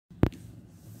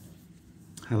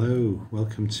Hello,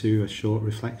 welcome to a short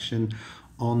reflection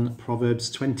on Proverbs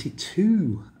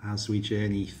 22 as we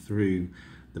journey through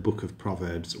the book of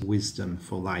Proverbs, Wisdom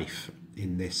for Life,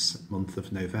 in this month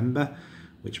of November,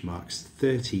 which marks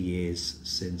 30 years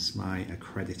since my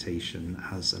accreditation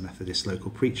as a Methodist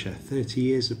local preacher. 30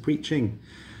 years of preaching.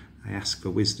 I ask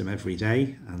for wisdom every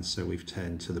day, and so we've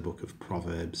turned to the book of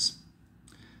Proverbs.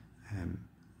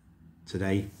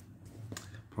 Today,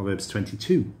 Proverbs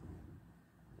 22.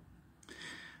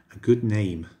 A good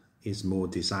name is more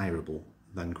desirable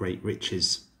than great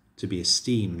riches. To be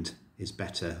esteemed is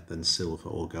better than silver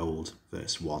or gold.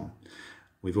 Verse 1.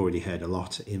 We've already heard a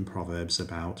lot in Proverbs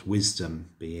about wisdom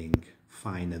being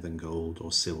finer than gold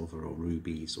or silver or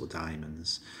rubies or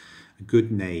diamonds. A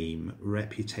good name,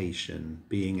 reputation,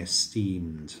 being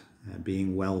esteemed,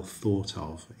 being well thought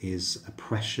of is a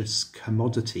precious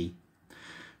commodity.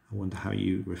 I wonder how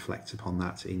you reflect upon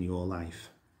that in your life.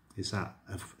 Is that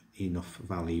of enough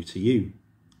value to you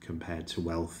compared to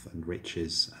wealth and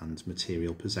riches and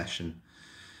material possession?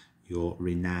 Your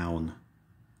renown,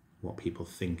 what people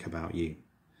think about you,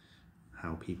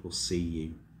 how people see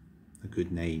you, a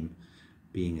good name,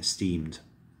 being esteemed.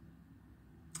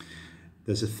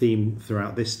 There's a theme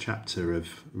throughout this chapter of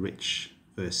rich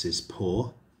versus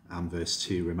poor, and verse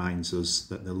 2 reminds us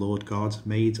that the Lord God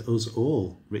made us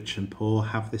all. Rich and poor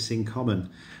have this in common.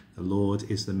 The Lord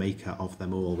is the maker of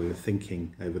them all. We were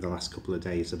thinking over the last couple of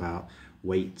days about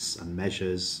weights and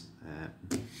measures,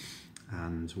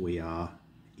 and we are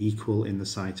equal in the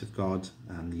sight of God,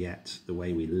 and yet the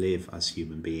way we live as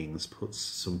human beings puts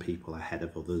some people ahead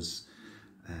of others.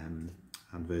 And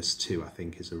verse 2, I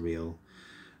think, is a real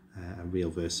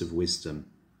verse of wisdom.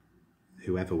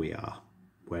 Whoever we are,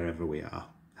 wherever we are,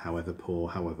 however poor,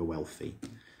 however wealthy,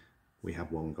 we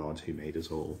have one God who made us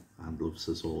all and loves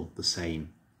us all the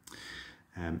same.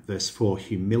 Verse 4,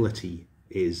 humility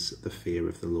is the fear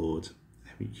of the Lord.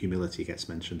 Humility gets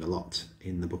mentioned a lot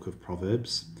in the book of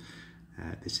Proverbs.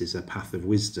 This is a path of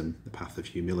wisdom, the path of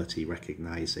humility,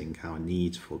 recognising our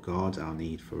need for God, our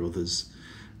need for others,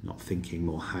 not thinking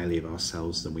more highly of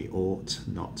ourselves than we ought,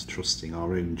 not trusting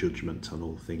our own judgment on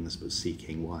all things, but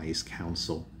seeking wise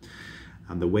counsel.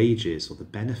 And the wages or the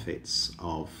benefits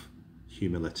of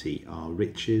humility are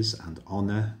riches and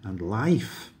honour and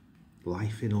life.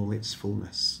 Life in all its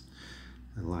fullness.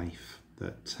 The life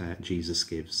that Jesus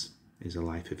gives is a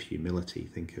life of humility.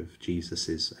 Think of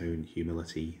Jesus' own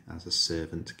humility as a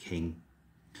servant king.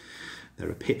 There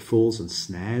are pitfalls and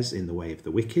snares in the way of the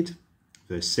wicked.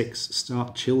 Verse 6,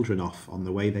 start children off on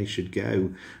the way they should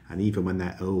go, and even when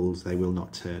they're old, they will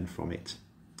not turn from it.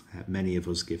 Many of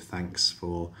us give thanks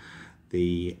for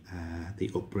the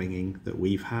upbringing that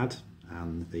we've had,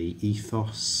 and the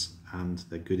ethos and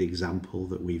the good example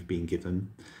that we've been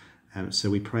given. So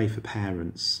we pray for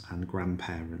parents and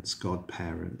grandparents,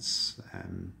 godparents,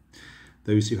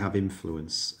 those who have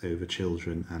influence over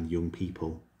children and young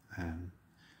people.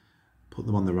 Put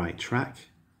them on the right track,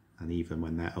 and even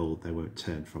when they're old, they won't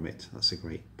turn from it. That's a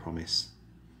great promise.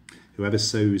 Whoever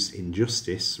sows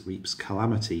injustice reaps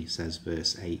calamity, says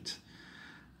verse 8.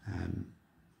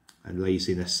 And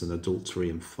laziness and adultery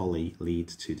and folly lead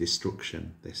to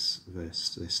destruction, this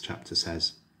chapter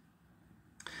says.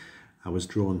 I was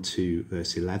drawn to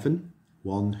verse 11.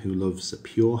 One who loves a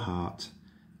pure heart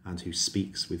and who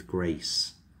speaks with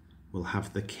grace will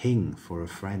have the king for a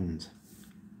friend.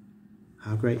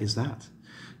 How great is that,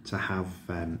 to have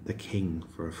the king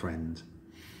for a friend?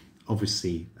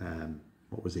 Obviously,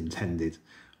 what was intended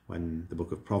when the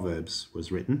book of Proverbs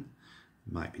was written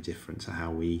might be different to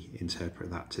how we interpret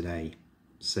that today.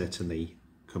 Certainly,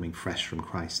 coming fresh from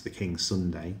Christ the King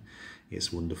Sunday,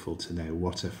 it's wonderful to know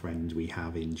what a friend we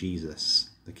have in Jesus,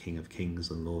 the King of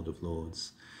Kings and Lord of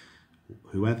Lords.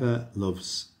 Whoever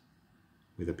loves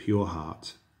with a pure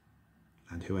heart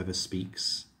and whoever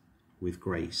speaks with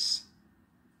grace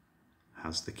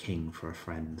has the King for a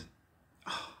friend.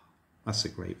 Oh, that's a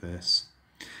great verse.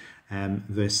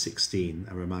 Verse 16,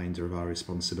 a reminder of our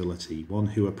responsibility. One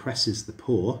who oppresses the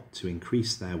poor to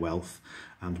increase their wealth,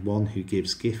 and one who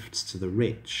gives gifts to the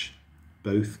rich,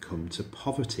 both come to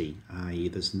poverty, i.e.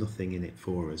 there's nothing in it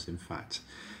for us. In fact,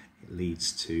 it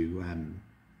leads to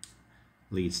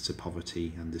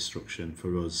poverty and destruction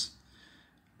for us.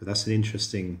 But that's an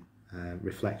interesting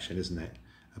reflection, isn't it?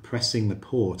 Oppressing the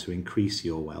poor to increase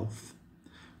your wealth,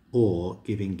 or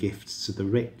giving gifts to the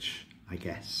rich, I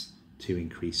guess, to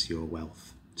increase your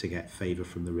wealth, to get favour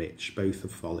from the rich. Both are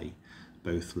folly,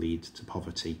 both lead to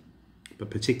poverty.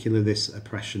 But particularly this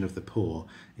oppression of the poor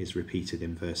is repeated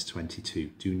in verse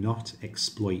 22. Do not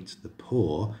exploit the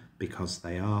poor because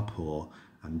they are poor,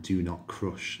 and do not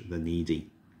crush the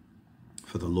needy,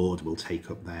 for the Lord will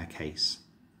take up their case.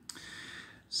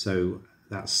 So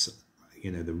that's,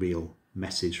 the real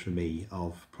message for me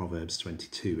of Proverbs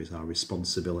 22 is our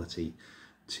responsibility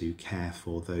to care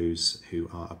for those who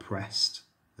are oppressed,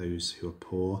 those who are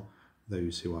poor,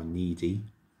 those who are needy.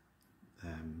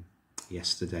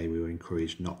 Yesterday we were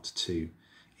encouraged not to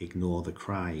ignore the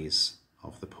cries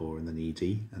of the poor and the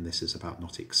needy, and this is about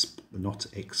not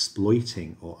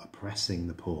exploiting or oppressing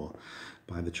the poor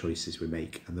by the choices we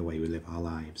make and the way we live our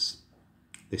lives.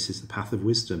 This is the path of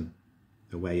wisdom,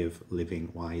 the way of living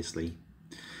wisely.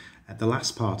 The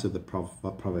last part of the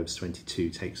Proverbs 22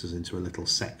 takes us into a little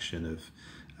section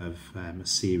of a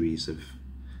series of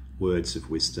words of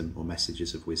wisdom or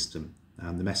messages of wisdom.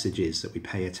 And the message is that we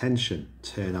pay attention,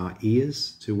 turn our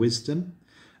ears to wisdom,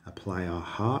 apply our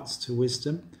hearts to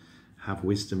wisdom, have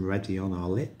wisdom ready on our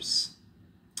lips.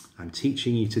 I'm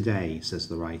teaching you today, says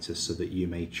the writer, so that you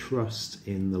may trust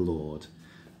in the Lord.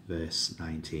 Verse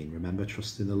 19. Remember,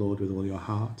 trust in the Lord with all your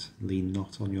heart. Lean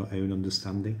not on your own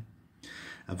understanding.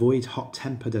 Avoid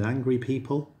hot-tempered and angry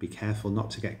people. Be careful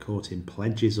not to get caught in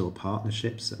pledges or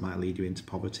partnerships that might lead you into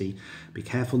poverty. Be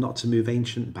careful not to move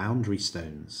ancient boundary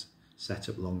stones set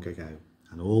up long ago.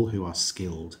 And all who are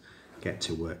skilled get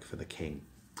to work for the king.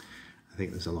 I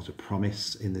think there's a lot of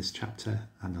promise in this chapter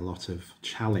and a lot of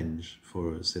challenge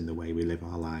for us in the way we live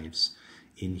our lives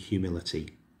in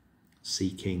humility,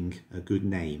 seeking a good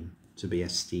name, to be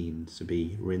esteemed, to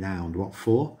be renowned. What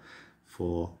for?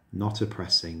 For not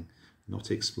oppressing,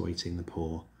 not exploiting the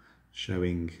poor,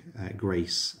 showing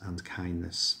grace and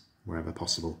kindness wherever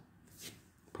possible.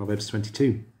 Proverbs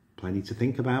 22, plenty to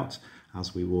think about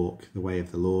as we walk the way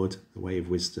of the Lord, the way of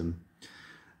wisdom,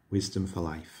 wisdom for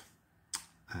life.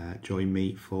 Join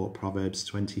me for Proverbs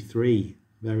 23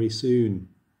 very soon.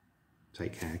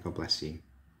 Take care. God bless you.